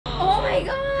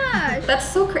That's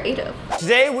so creative.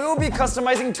 Today we will be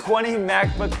customizing 20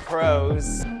 MacBook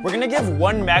Pros. We're gonna give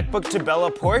one MacBook to Bella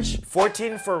Poarch,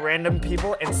 14 for random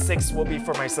people, and 6 will be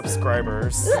for my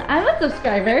subscribers. I'm a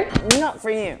subscriber. Not for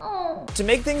you. Oh. To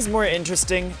make things more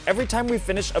interesting, every time we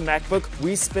finish a MacBook,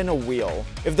 we spin a wheel.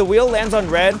 If the wheel lands on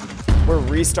red, we're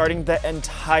restarting the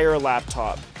entire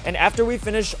laptop. And after we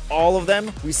finish all of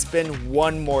them, we spin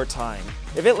one more time.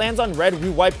 If it lands on red, we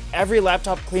wipe every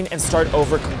laptop clean and start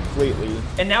over completely.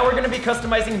 And now we're gonna be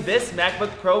customizing this MacBook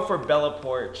Pro for Bella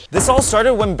Poarch. This all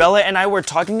started when Bella and I were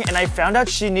talking and I found out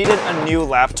she needed a new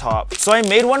laptop. So I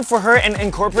made one for her and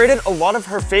incorporated a lot of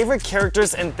her favorite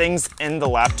characters and things in the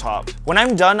laptop. When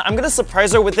I'm done, I'm gonna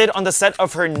surprise her with it on the set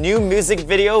of her new music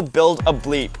video, Build a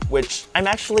Bleep, which I'm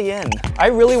actually in. I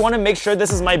really wanna make sure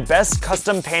this is my best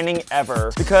custom painting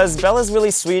ever because Bella's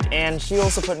really sweet and she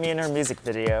also put me in her music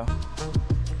video.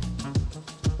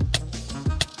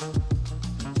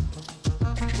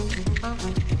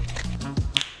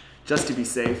 Just to be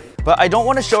safe. But I don't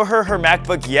want to show her her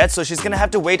MacBook yet, so she's gonna have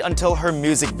to wait until her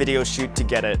music video shoot to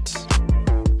get it.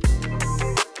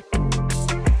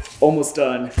 Almost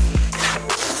done.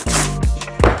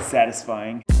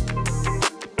 Satisfying.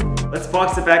 Let's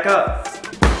box it back up.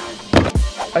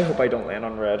 I hope I don't land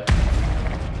on red.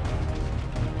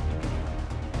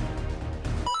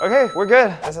 Okay, we're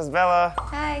good. This is Bella.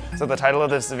 Hi. So the title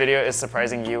of this video is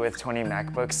surprising you with 20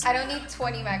 MacBooks. I don't need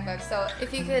 20 MacBooks, so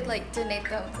if you could like donate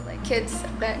them to like kids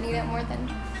that need it more than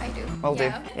I do. Will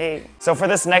do. Hey. So for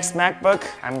this next MacBook,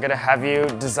 I'm gonna have you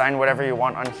design whatever you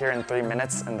want on here in 3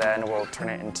 minutes and then we'll turn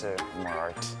it into more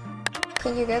art.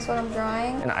 Can you guess what I'm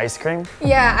drawing? An ice cream?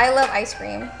 Yeah, I love ice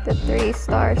cream. The 3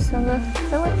 stars from the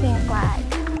Philippine flag.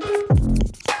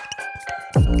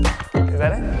 Is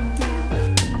that it?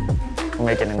 We'll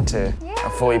make it into a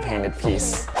fully painted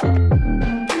piece. All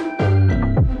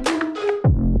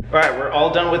right, we're all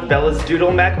done with Bella's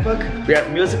Doodle MacBook. We have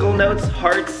musical notes,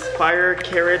 hearts, fire,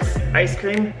 carrots, ice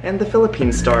cream, and the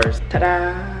Philippine stars.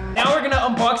 Ta-da! Now we're gonna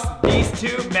unbox these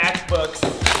 2 MacBooks.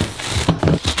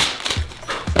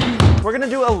 We're gonna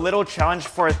do a little challenge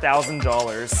for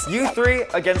 $1,000. You 3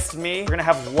 against me. We're gonna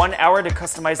have 1 hour to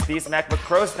customize these MacBook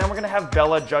Pros, then we're gonna have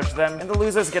Bella judge them, and the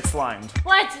losers get slimed.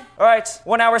 What? All right,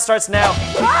 1 hour starts now.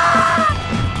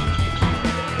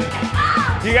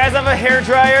 Do you guys have a hair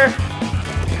dryer?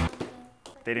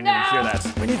 They didn't even hear that.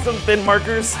 We need some thin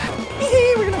markers.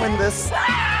 We're gonna win this.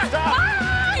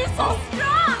 Stop! You're so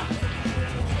strong!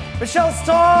 Michelle,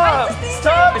 stop!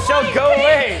 Stop! Michelle, go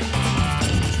away!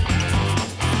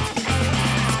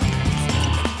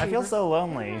 I feel so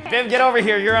lonely. Viv, get over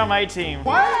here. You're on my team.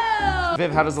 What?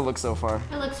 Viv, how does it look so far?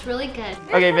 It looks really good.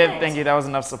 Okay, Viv, thank you. That was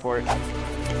enough support. All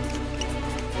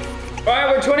right,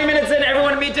 we're 20 minutes in.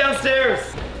 Everyone meet downstairs.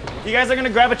 You guys are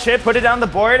gonna grab a chip, put it down the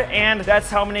board, and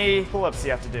that's how many pull-ups you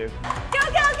have to do. Go,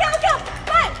 go, go, go!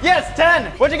 5! Yes,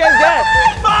 10! What'd you guys get?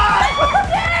 5!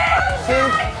 2.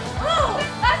 Oh,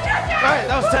 that's your turn! All right,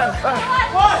 that was 10. All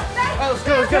right. 1! All right, let's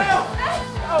go, let's go.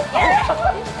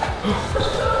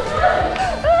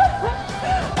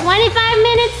 25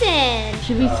 minutes in.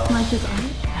 Should we smudge his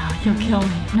art? No, you'll kill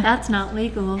me. That's not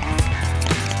legal.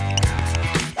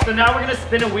 So now we're gonna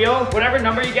spin a wheel. Whatever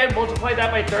number you get, multiply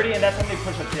that by 30, and that's how many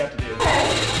push-ups you have to do.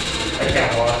 I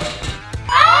can't watch.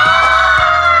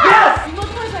 Yes! You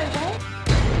multiply by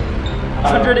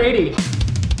what? 180.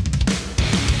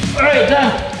 All right,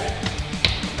 done.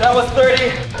 That was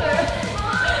 30.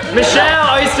 Michelle,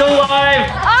 are you still alive?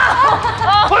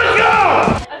 Let's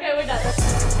go! Okay, we're done.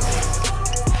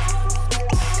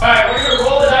 All right, we're gonna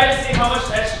roll the die to see how much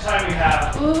extra time we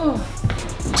have. Ooh.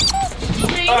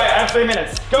 3. All right, I have 3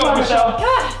 minutes. Go, Michelle.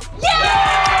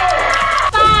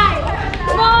 Yeah!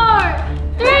 5, 4,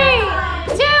 3,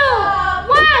 2,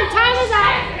 1. Time is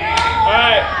up. All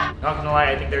right. Not gonna lie,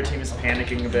 I think their team is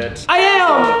panicking a bit. I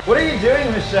am! What are you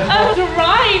doing, Michelle? I'm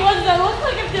drawing. What does that look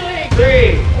like I'm doing?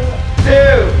 3,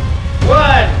 2,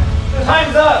 1.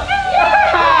 Time's up.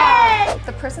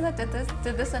 The person that did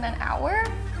this in an hour?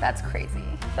 That's crazy.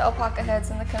 The alpaca heads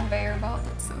and the conveyor belt,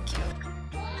 it's so cute.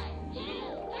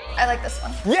 I like this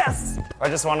one. Yes! I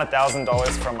just won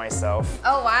 $1,000 from myself.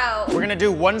 Oh, wow. We're gonna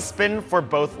do 1 spin for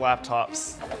both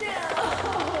laptops.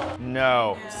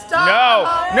 No. Stop.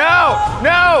 No! No!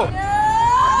 No!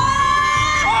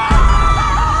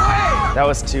 That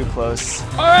was too close.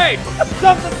 All right,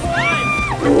 stop the climb!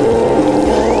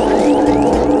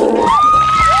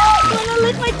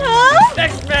 Lick my toe?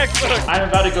 Next MacBook! I'm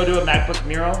about to go to a MacBook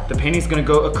mural. The painting's gonna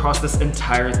go across this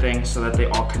entire thing so that they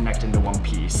all connect into one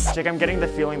piece. Jake, I'm getting the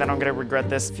feeling that I'm gonna regret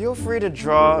this. Feel free to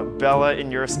draw Bella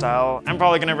in your style. I'm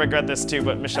probably gonna regret this too,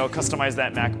 but Michelle, customize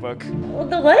that MacBook. With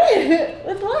the what?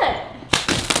 With what?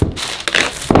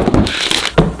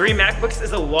 3 MacBooks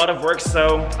is a lot of work,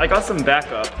 so I got some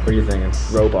backup. What are you thinking?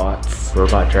 Robots?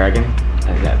 Robot dragon? I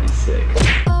think that'd be sick.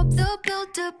 The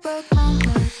builder broke my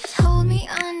heart. Told me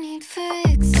I need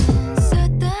fixing.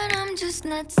 Said that I'm just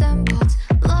nuts and bolts.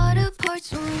 A lot of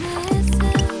parts were missing.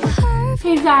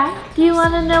 Hey Zach, do you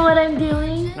want to know what I'm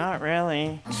doing? Not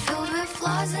really. Filled with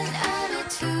flaws and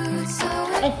attitudes. So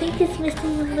I think it's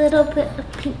missing a little bit of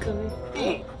pink color.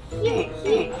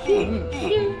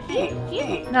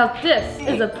 Now this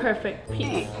is a perfect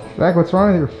piece. Zach, what's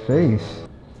wrong with your face?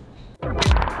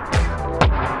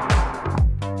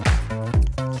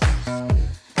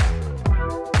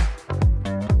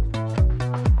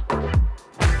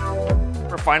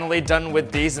 Finally done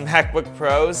with these MacBook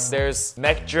Pros. There's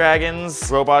mech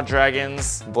dragons, robot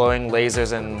dragons, blowing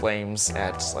lasers and flames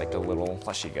at like a little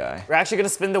plushy guy. We're actually gonna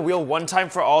spin the wheel one time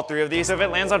for all 3 of these. So if it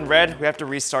lands on red, we have to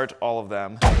restart all of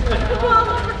them.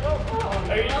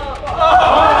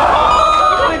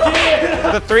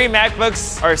 The 3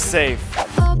 MacBooks are safe.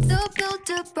 hope the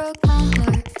builder broke my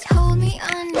heart. Told me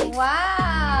I need.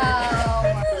 Wow.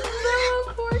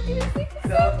 Bella Poarch is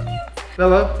so cute.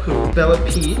 Bella Poop, Bella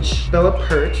Peach, Bella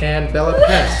Perch, and Bella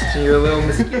Pest. You're a little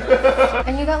mosquito.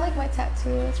 And you got like my tattoo,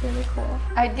 it's really cool.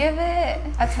 I'd give it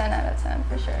a 10 out of 10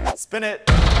 for sure. Spin it.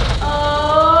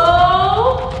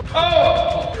 Oh!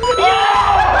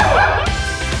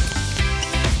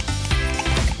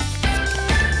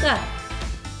 Yeah.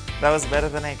 That was better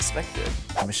than I expected.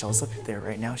 Michelle's up there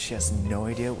right now. She has no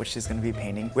idea what she's gonna be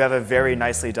painting. We have a very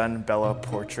nicely done Bella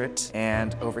portrait.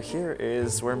 And over here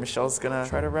is where Michelle's gonna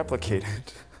try to replicate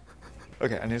it.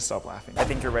 Okay, I need to stop laughing. I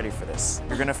think you're ready for this.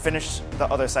 You're gonna finish the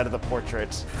other side of the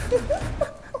portrait.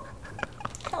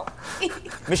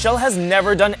 Michelle has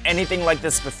never done anything like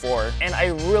this before, and I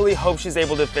really hope she's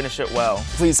able to finish it well.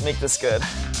 Please make this good.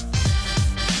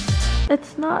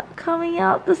 It's not coming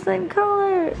out the same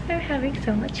color. They're having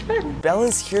so much fun.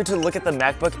 Bella's here to look at the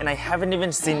MacBook, and I haven't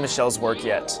even seen Michelle's work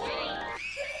yet.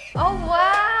 Oh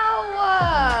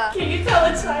wow! Can you tell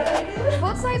which side I did?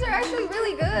 Both sides are actually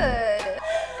really good.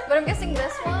 But I'm guessing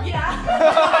this one?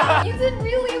 Yeah. You did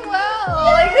really well.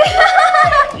 Like,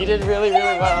 You did really,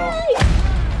 really well.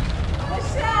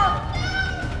 Michelle!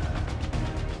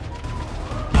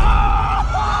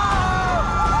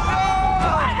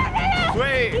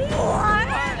 Wait!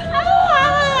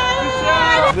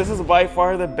 This is by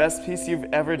far the best piece you've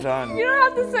ever done. You don't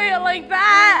have to say it like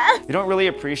that. You don't really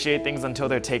appreciate things until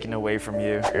they're taken away from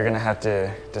you. You're gonna have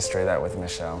to destroy that with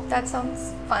Michelle. That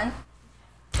sounds fun.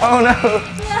 Oh no!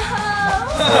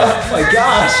 Oh my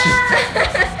gosh!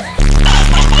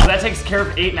 So that takes care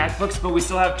of 8 MacBooks, but we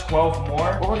still have 12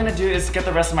 more. What we're gonna do is get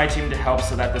the rest of my team to help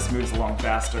so that this moves along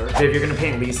faster. Dave, you're gonna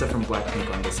paint Lisa from Blackpink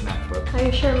on this MacBook. Are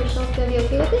you sure Michelle's gonna be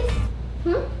okay with this?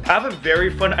 I have a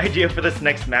very fun idea for this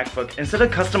next MacBook. Instead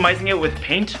of customizing it with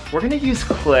paint, we're gonna use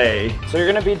clay. So you're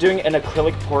gonna be doing an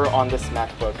acrylic pour on this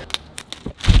MacBook.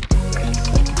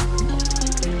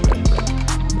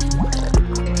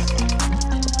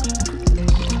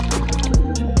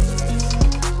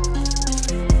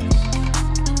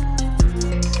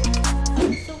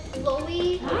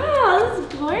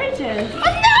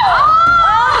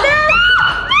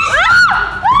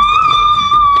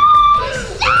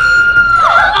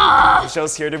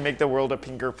 Michelle's here to make the world a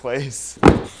pinker place.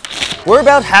 We're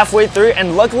about halfway through,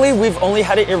 and luckily we've only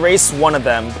had to erase one of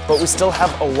them, but we still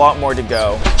have a lot more to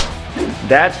go.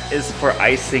 That is for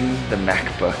icing the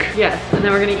MacBook. Yes, and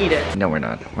then we're gonna eat it. No, we're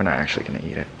not. We're not actually gonna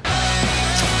eat it.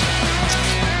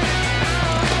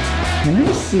 Can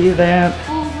I see that?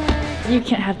 You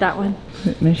can't have that one.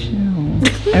 Michelle,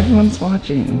 everyone's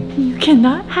watching. You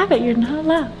cannot have it. You're not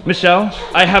allowed. Michelle,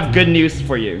 I have good news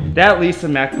for you. That Lisa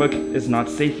MacBook is not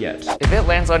safe yet. If it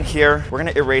lands on here, we're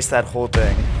gonna erase that whole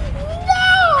thing.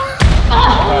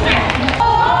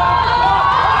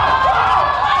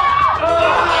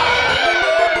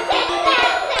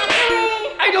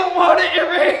 I don't want it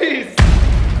erased!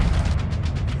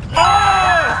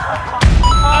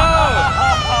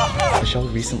 Michelle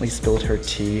recently spilled her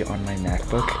tea on my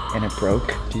MacBook and it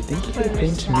broke. Do you think you could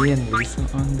paint me and Lisa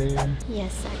on there?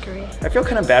 Yes, Zachary. I feel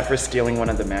kind of bad for stealing one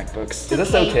of the MacBooks. Is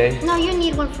this okay? No, you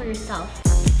need one for yourself.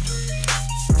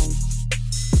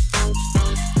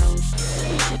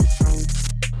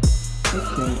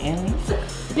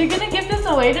 You're gonna give this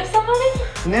away to somebody?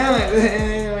 No,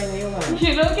 I need one.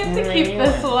 You don't get to keep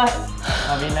this one.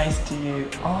 I'll be nice to you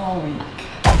all week.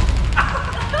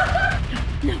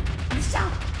 No,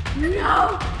 Michelle.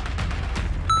 No.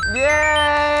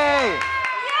 Yay!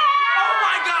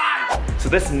 So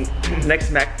this next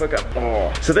MacBook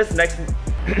So this next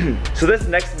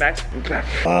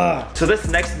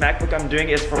MacBook I'm doing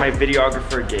is for my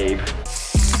videographer Gabe.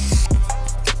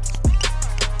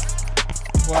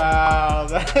 Wow,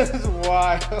 that is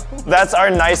wild. That's our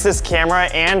nicest camera,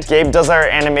 and Gabe does our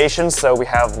animations, so we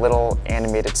have little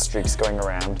animated streaks going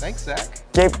around. Thanks, Zach.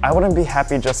 Gabe, I wouldn't be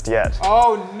happy just yet.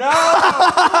 Oh no!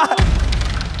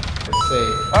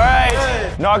 All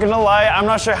right, not gonna lie, I'm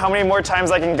not sure how many more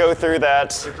times I can go through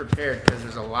that. Get prepared, because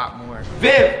there's a lot more.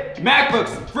 Viv,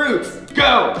 MacBooks, fruits,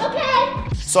 go! Okay.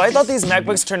 So I thought these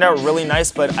MacBooks turned out really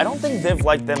nice, but I don't think Viv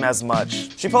liked them as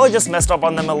much. She probably just messed up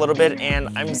on them a little bit, and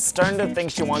I'm starting to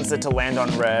think she wants it to land on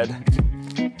red.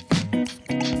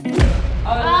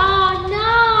 Oh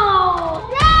no!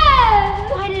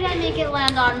 Red! Why did I make it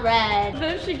land on red?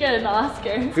 Viv should get an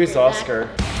Oscar. Who's Oscar?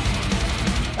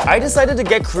 I decided to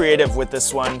get creative with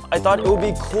this one. I thought it would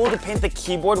be cool to paint the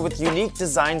keyboard with unique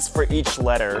designs for each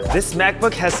letter. This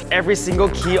MacBook has every single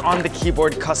key on the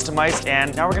keyboard customized,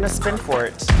 and now we're gonna spin for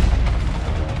it.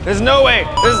 There's no way.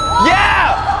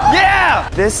 Yeah! Yeah!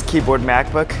 This keyboard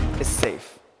MacBook is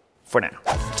safe for now.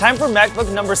 Time for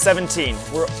MacBook number 17.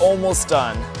 We're almost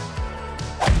done.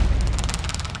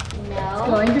 No.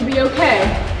 Going to be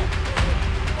okay.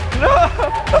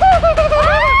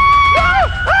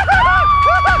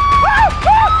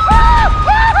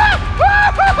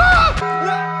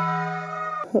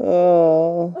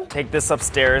 Take this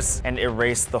upstairs and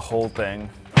erase the whole thing.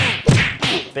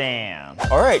 Bam.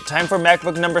 All right, time for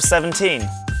MacBook number 17.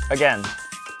 Again.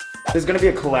 This is gonna be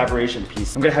a collaboration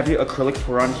piece. I'm gonna have you acrylic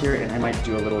pour on here, and I might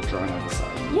do a little drawing on the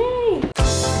side. Yay!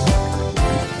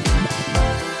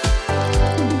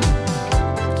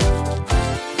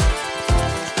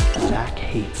 Zach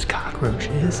hates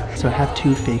cockroaches, so I have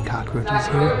 2 fake cockroaches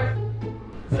here.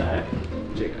 Zach,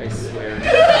 Jake, I swear.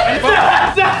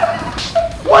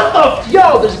 What the?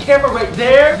 Yo, there's a camera right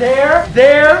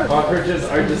there. Cockroaches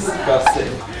are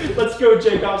disgusting. Let's go,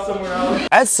 Jake, off somewhere else.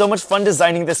 I had so much fun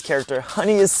designing this character.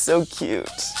 Honey is so cute.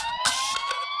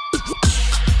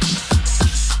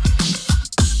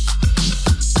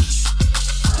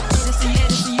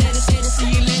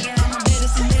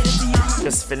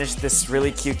 Just finished this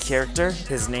really cute character.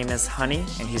 His name is Honey,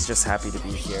 and he's just happy to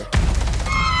be here.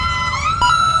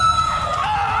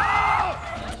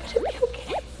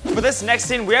 For this next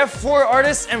scene, we have 4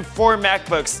 artists and 4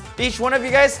 MacBooks. Each one of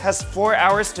you guys has 4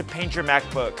 hours to paint your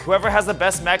MacBook. Whoever has the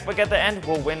best MacBook at the end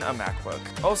will win a MacBook.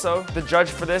 Also, the judge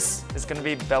for this is gonna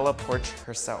be Bella Poarch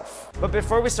herself. But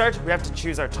before we start, we have to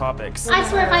choose our topics. I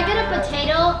swear, if I get a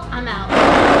potato, I'm out.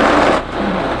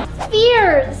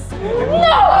 Spears! No!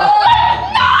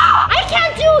 I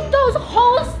can't do those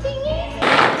holes thingies!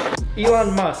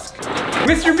 Elon Musk.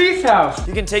 Mr. Beast's house.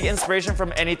 You can take inspiration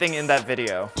from anything in that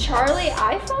video. Charlie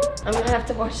iPhone? I'm gonna have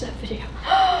to watch that video.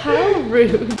 How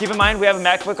rude. Keep in mind, we have a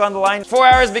MacBook on the line. 4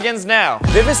 hours begins now.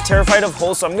 Viv is terrified of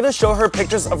holes, so I'm gonna show her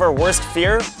pictures of her worst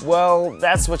fear. Well,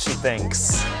 that's what she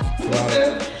thinks.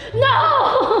 No!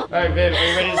 All right, Viv, are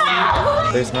you ready to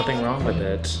see? There's nothing wrong with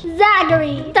it.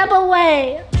 Zachary, step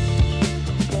away.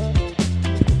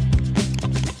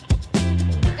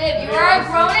 If you are a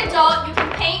grown adult, you can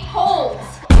paint holes.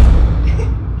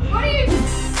 What are you?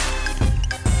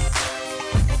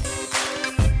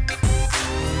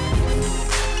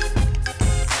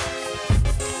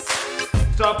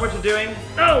 Stop what you're doing.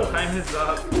 No! Time is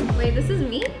up. Wait, this is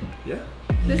me? Yeah.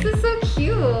 This is so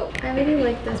cute. I really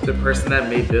like this. The person that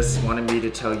made this wanted me to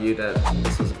tell you that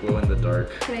this was glow in the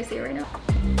dark. Can I see it right now?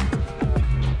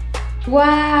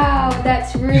 Wow,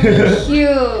 that's really cute.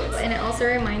 And it also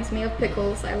reminds me of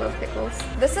pickles. I love pickles.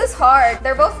 This is hard.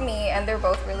 They're both me and they're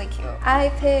both really cute. I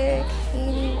pick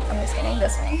Katie. I'm just kidding,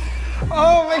 this one.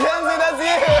 Oh, Mackenzie, that's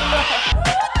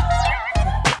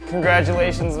you!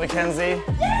 Congratulations, Mackenzie.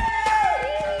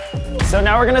 So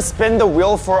now we're gonna spin the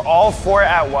wheel for all 4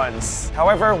 at once.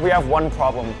 However, we have one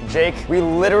problem. Jake, we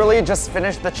literally just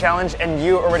finished the challenge and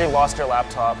you already lost your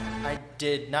laptop. I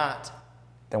did not.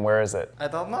 Then where is it? I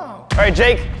don't know. All right,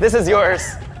 Jake, this is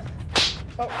yours.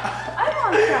 I want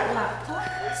that laptop.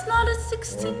 It's not a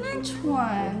 16-inch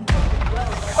one.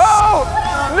 Oh,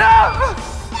 no!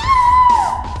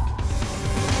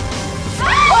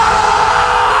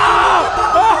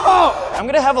 I'm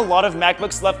gonna have a lot of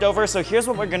MacBooks left over, so here's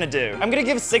what we're gonna do. I'm gonna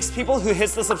give 6 people who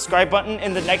hits the subscribe button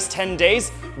in the next 10 days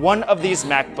one of these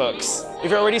MacBooks. If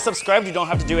you're already subscribed, you don't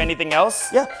have to do anything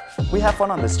else. Yeah, we have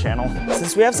fun on this channel.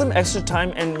 Since we have some extra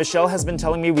time and Michelle has been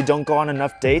telling me we don't go on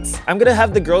enough dates, I'm gonna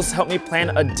have the girls help me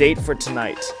plan a date for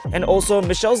tonight. And also,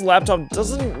 Michelle's laptop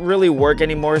doesn't really work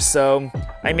anymore, so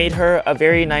I made her a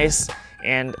very nice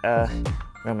and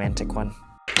romantic one.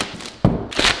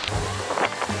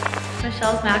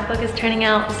 Michelle's MacBook is turning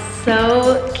out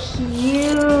so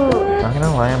cute. Not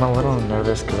gonna lie, I'm a little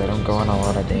nervous because I don't go on a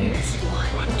lot of dates.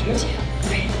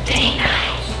 Date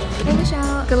night. Hey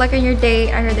Michelle, Good luck on your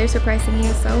date. I heard they're surprising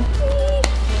you, so.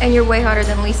 And you're way hotter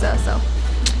than Lisa, so.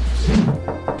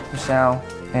 Michelle,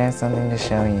 I have something to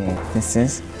show you. This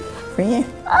is for you.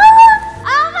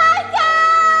 Oh my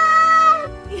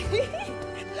god!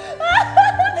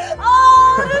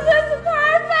 Oh, this is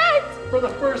perfect! For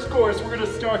the first course, we're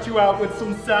gonna start you out with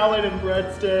some salad and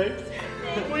breadsticks.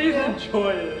 Please enjoy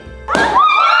it.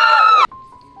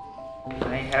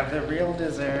 I have the real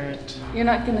dessert. You're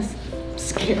not gonna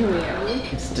scare me, are you?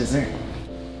 It's dessert.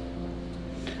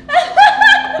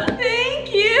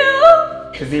 Thank you!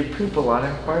 Because they poop a lot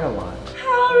and fart a lot.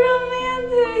 How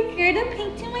romantic! You're the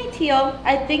pink to my teal.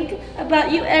 I think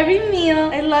about you every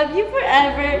meal. I love you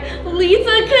forever.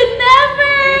 Lisa could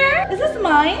never! Is this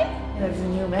mine? That's a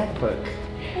new MacBook.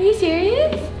 Are you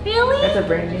serious? Really? That's a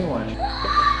brand new one.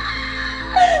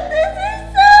 This is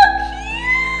so cute!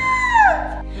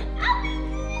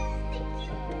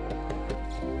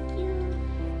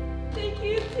 Thank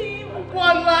you, team.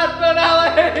 One last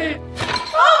finale!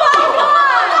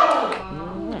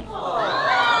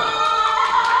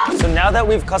 So now that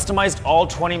we've customized all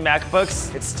 20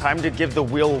 MacBooks, it's time to give the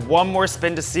wheel one more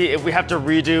spin to see if we have to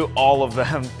redo all of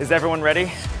them. Is everyone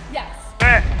ready? Yes.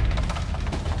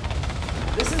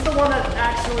 This is the one that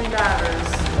actually matters.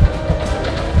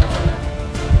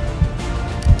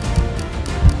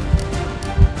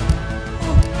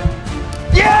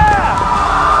 Yeah!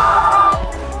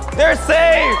 They're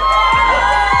safe!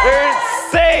 They're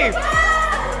safe!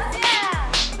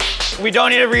 We don't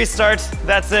need a restart.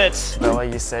 That's it. Bella,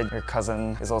 you said your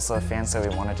cousin is also a fan, so we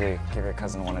wanted to give your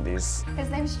cousin one of these. His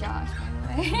name's Josh,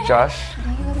 by the way. Josh? I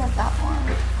think he would love that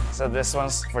one. So this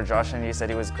one's for Josh, and you said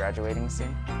he was graduating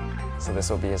soon. So this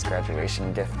will be his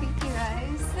graduation gift. Thank you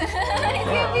guys. He's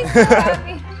gonna be so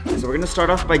happy. So we're gonna start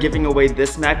off by giving away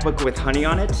this MacBook with honey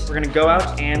on it. We're gonna go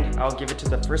out and I'll give it to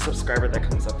the first subscriber that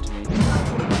comes up to me.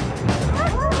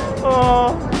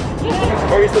 Oh.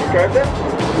 Are you subscribed then?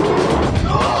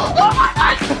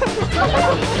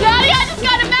 Daddy, I just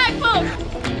got a MacBook!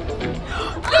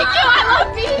 Thank you, I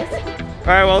love these!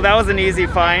 All right, well, that was an easy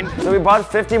find. So we bought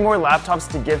 50 more laptops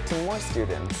to give to more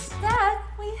students. Dad,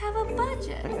 we have a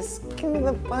budget. Just give me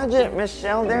the budget,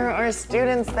 Michelle. There are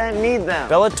students that need them.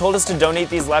 Bella told us to donate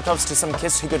these laptops to some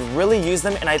kids who could really use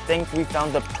them, and I think we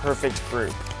found the perfect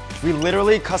group. We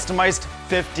literally customized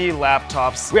 50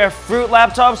 laptops. We have fruit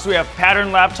laptops, we have pattern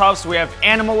laptops, we have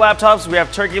animal laptops, we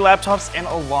have turkey laptops, and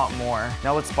a lot more.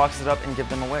 Now let's box it up and give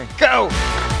them away. Go!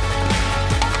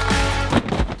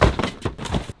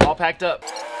 All packed up.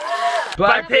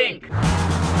 Blackpink!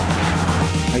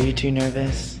 Are you too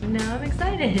nervous? No, I'm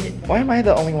excited. Why am I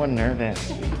the only one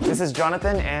nervous? This is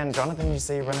Jonathan, and Jonathan, you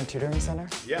say you run a tutoring center?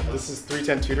 Yeah, this is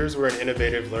 310 Tutors. We're an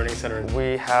innovative learning center.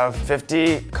 We have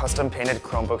 50 custom painted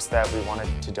Chromebooks that we wanted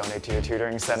to donate to your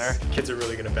tutoring center. Kids are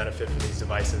really going to benefit from these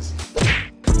devices.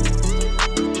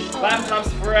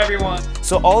 Laptops for everyone.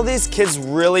 So all these kids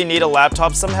really need a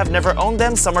laptop. Some have never owned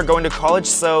them, some are going to college,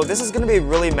 so this is gonna be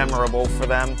really memorable for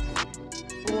them.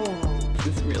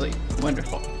 This is really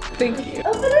wonderful. Thank you.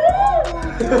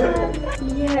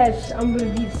 Yes, I'm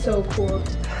gonna be so cool.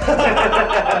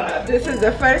 This is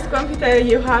the first computer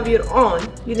you have your own.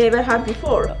 You never had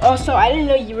before. Also, I didn't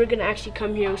know you were gonna actually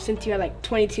come here since you had like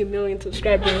 22 million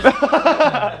subscribers. Well,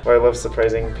 I love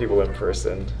surprising people in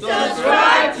person.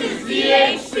 Subscribe to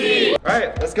ZHC!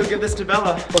 Alright, let's go give this to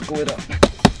Bella. Buckle it up.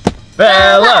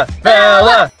 Bella!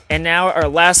 Bella! And now our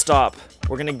last stop.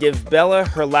 We're gonna give Bella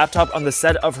her laptop on the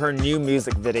set of her new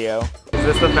music video. Is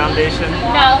this the foundation?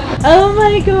 No. Oh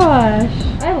my gosh.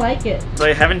 I like it. So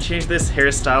I haven't changed this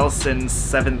hairstyle since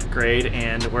 7th grade,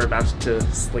 and we're about to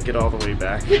slick it all the way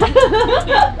back.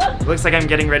 Looks like I'm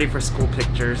getting ready for school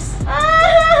pictures.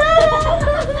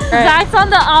 Zach's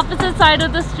on the opposite side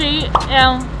of the street,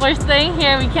 and we're staying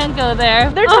here. We can't go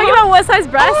there. They're talking about what size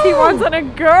breast he wants on a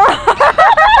girl.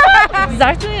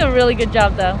 Zach's doing a really good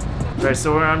job though. Alright,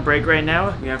 so we're on break right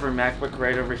now. We have our MacBook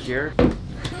right over here.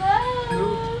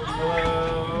 Hello.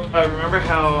 Remember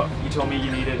how you told me you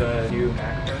needed a new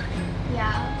MacBook?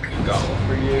 Yeah. Got one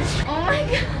for you. Oh my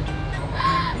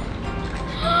god.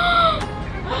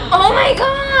 Oh my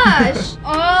gosh.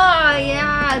 Oh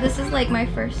yeah, this is like my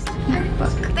first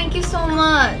MacBook. Thank you so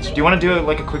much. Do you want to do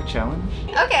like a quick challenge?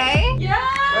 Okay. Yeah!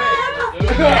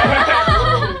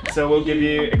 So we'll give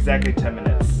you exactly 10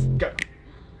 minutes. Go.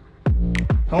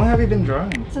 How long have you been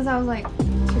drawing? Since I was like 2.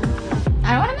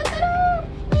 I don't want to mess it up.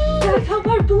 Gotta come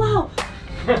back below.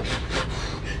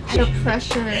 The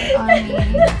pressure on me.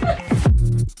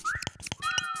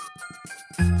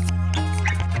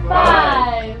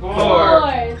 5,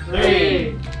 4,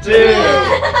 3, 2,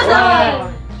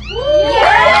 1.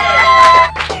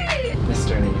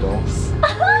 Mr. Needles.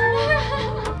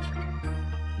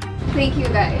 Thank you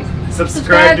guys.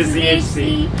 Subscribe to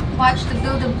ZHC. Watch the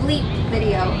Build a Bleep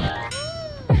video.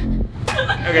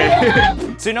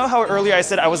 Okay. So you know how earlier I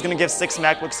said I was gonna give 6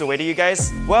 MacBooks away to you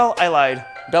guys? Well, I lied.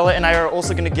 Bella and I are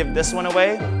also gonna give this one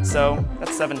away, so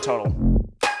that's 7 total.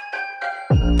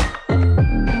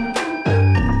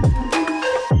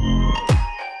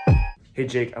 Hey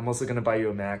Jake, I'm also gonna buy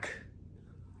you a Mac.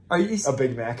 Are you? A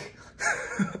Big Mac.